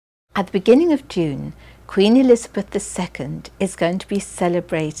At the beginning of June, Queen Elizabeth II is going to be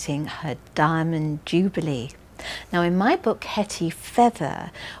celebrating her Diamond Jubilee. Now, in my book, Hetty Feather,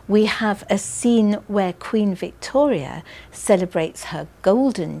 we have a scene where Queen Victoria celebrates her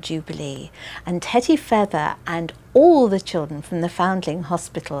Golden Jubilee, and Hetty Feather and all the children from the Foundling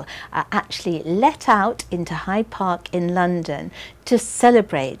Hospital are actually let out into Hyde Park in London to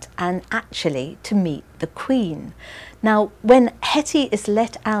celebrate and actually to meet the Queen. Now, when Hetty is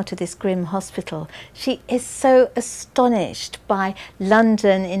let out of this grim hospital, she is so astonished by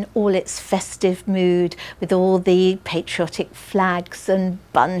London in all its festive mood, with all the patriotic flags and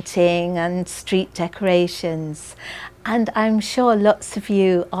bunting and street decorations. And I'm sure lots of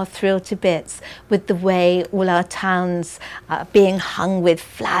you are thrilled to bits with the way all our towns are being hung with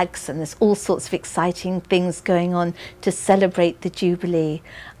flags, and there's all sorts of exciting things going on to celebrate the Jubilee.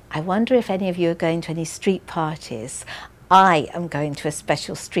 I wonder if any of you are going to any street parties. I am going to a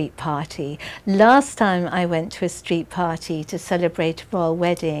special street party. Last time I went to a street party to celebrate a royal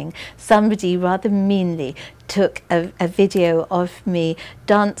wedding, somebody rather meanly took a video of me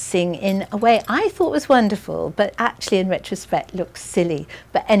dancing in a way I thought was wonderful, but actually in retrospect looked silly.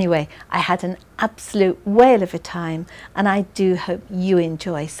 But anyway, I had an absolute whale of a time, and I do hope you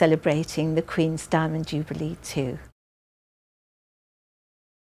enjoy celebrating the Queen's Diamond Jubilee too.